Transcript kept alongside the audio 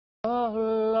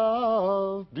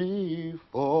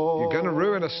going to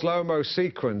ruin a slow-mo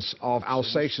sequence of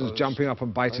Alsatians jumping up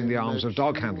and biting the arms of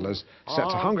dog handlers, set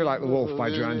to Hungry Like the Wolf by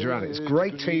Duran Duran. It's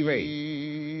great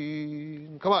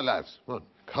TV. Come on, lads. Come on.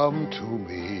 Come to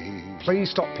me. Please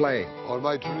stop playing. For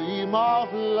my dream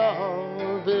of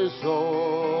love is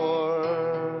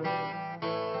o'er.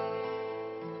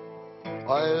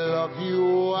 I love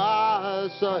you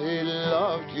as I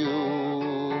loved you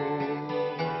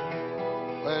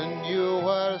when you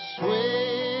were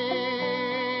sweet,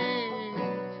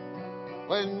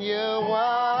 when you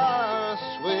were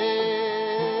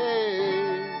sweet,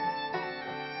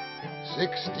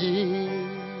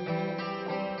 16.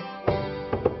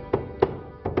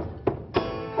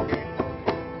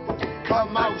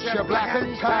 Come out, you black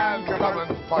and tan, come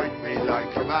and fight me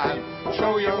like a man.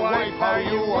 Show your wife how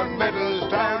you won medals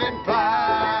down in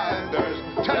Flanders.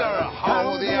 Tell her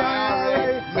how the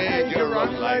IRA made you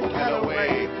run like hell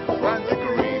away from the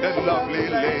green and lovely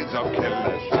lanes of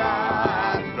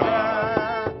Killashandra.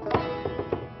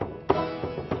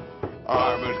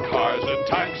 Armoured cars and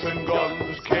tanks and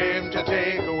guns came to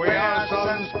take away our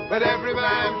sons, but every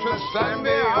man should stand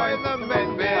behind the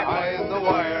men behind the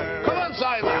wire. Come on,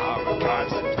 Simon! Armoured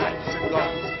cars and tanks and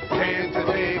guns came to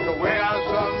take away our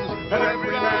sons, but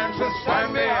every man should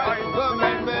stand behind the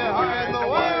men behind the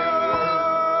wire.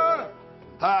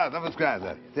 Ah, that was grand,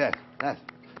 that. Yeah, that's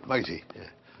mighty. Yeah.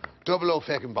 Double O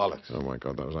feckin' bollocks. Oh, my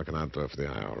God, that was like an advert for the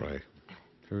IRA.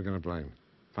 Who are we going to blame?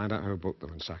 Find out who booked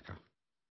them and sack her.